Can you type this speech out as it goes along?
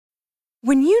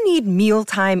When you need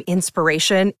mealtime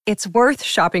inspiration, it's worth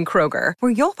shopping Kroger,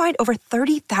 where you'll find over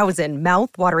 30,000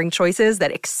 mouth-watering choices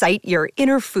that excite your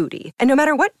inner foodie. And no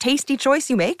matter what tasty choice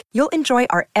you make, you'll enjoy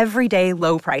our everyday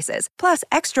low prices, plus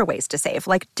extra ways to save,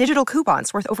 like digital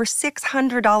coupons worth over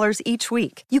 $600 each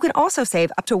week. You can also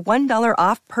save up to $1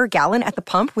 off per gallon at the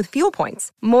pump with fuel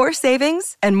points. More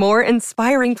savings and more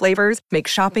inspiring flavors make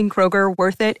shopping Kroger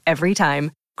worth it every time.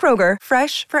 Kroger,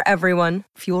 fresh for everyone.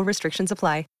 Fuel restrictions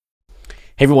apply.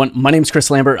 Hey everyone, my name is Chris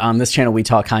Lambert. On this channel, we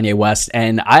talk Kanye West,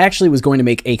 and I actually was going to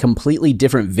make a completely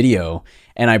different video,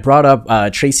 and I brought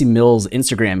up Tracy Mills'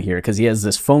 Instagram here because he has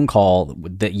this phone call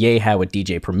that Ye had with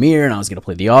DJ Premier, and I was going to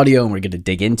play the audio, and we're going to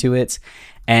dig into it.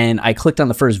 And I clicked on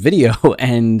the first video,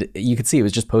 and you could see it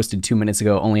was just posted 2 minutes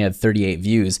ago, only had 38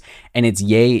 views, and it's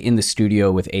Ye in the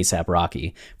studio with A$AP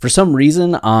Rocky. For some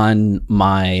reason on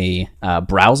my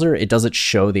browser, it doesn't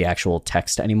show the actual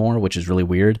text anymore, which is really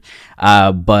weird.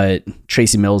 But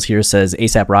Tracy Mills here says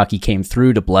A$AP Rocky came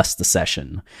through to bless the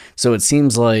session. So it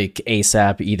seems like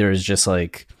A$AP either is just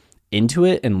like into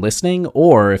it and listening,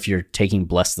 or if you're taking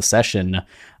bless the session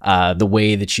the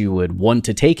way that you would want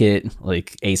to take it,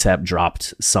 like A$AP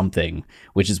dropped something,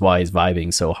 which is why he's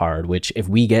vibing so hard, which if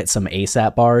we get some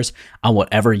A$AP bars on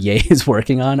whatever Ye is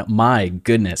working on, my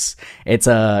goodness, it's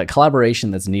a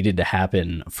collaboration that's needed to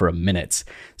happen for a minute.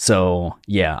 So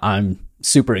yeah, I'm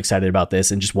super excited about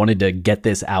this and just wanted to get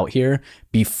this out here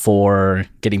before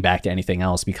getting back to anything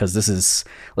else, because this is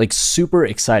like super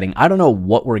exciting. I don't know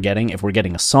what we're getting, if we're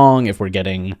getting a song, if we're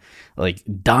getting like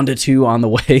Donda 2 on the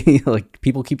way, like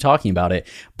people keep talking about it,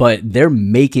 but they're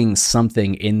making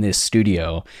something in this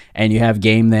studio, and you have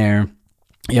Game there.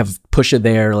 You have Pusha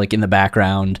there, like in the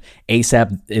background.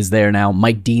 A$AP is there now.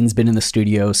 Mike Dean's been in the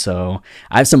studio, so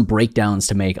I have some breakdowns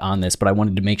to make on this, but I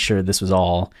wanted to make sure this was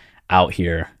all out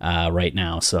here right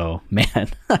now. So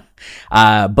man,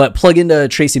 but plug into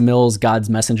Tracy Mills, God's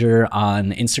Messenger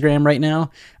on Instagram right now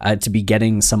to be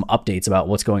getting some updates about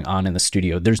what's going on in the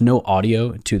studio. There's no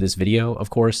audio to this video, of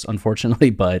course,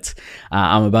 unfortunately, but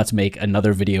I'm about to make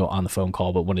another video on the phone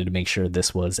call, but wanted to make sure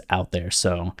this was out there.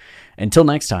 So until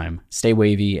next time, stay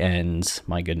wavy, and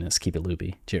my goodness, keep it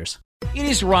loopy. Cheers. It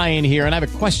is Ryan here, and I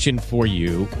have a question for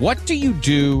you. What do you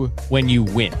do when you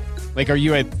win? Like, are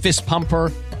you a fist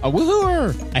pumper, a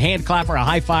woohooer, a hand clapper, a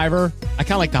high fiver? I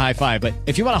kind of like the high five, but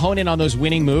if you want to hone in on those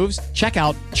winning moves, check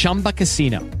out Chumba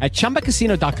Casino. At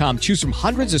ChumbaCasino.com, choose from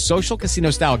hundreds of social casino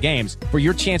style games for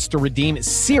your chance to redeem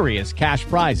serious cash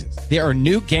prizes. There are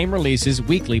new game releases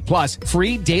weekly, plus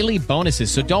free daily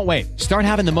bonuses. So don't wait. Start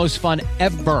having the most fun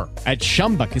ever at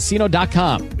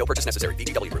ChumbaCasino.com. No purchase necessary.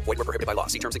 VGW Group. Void where prohibited by law.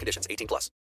 See terms and conditions. 18+.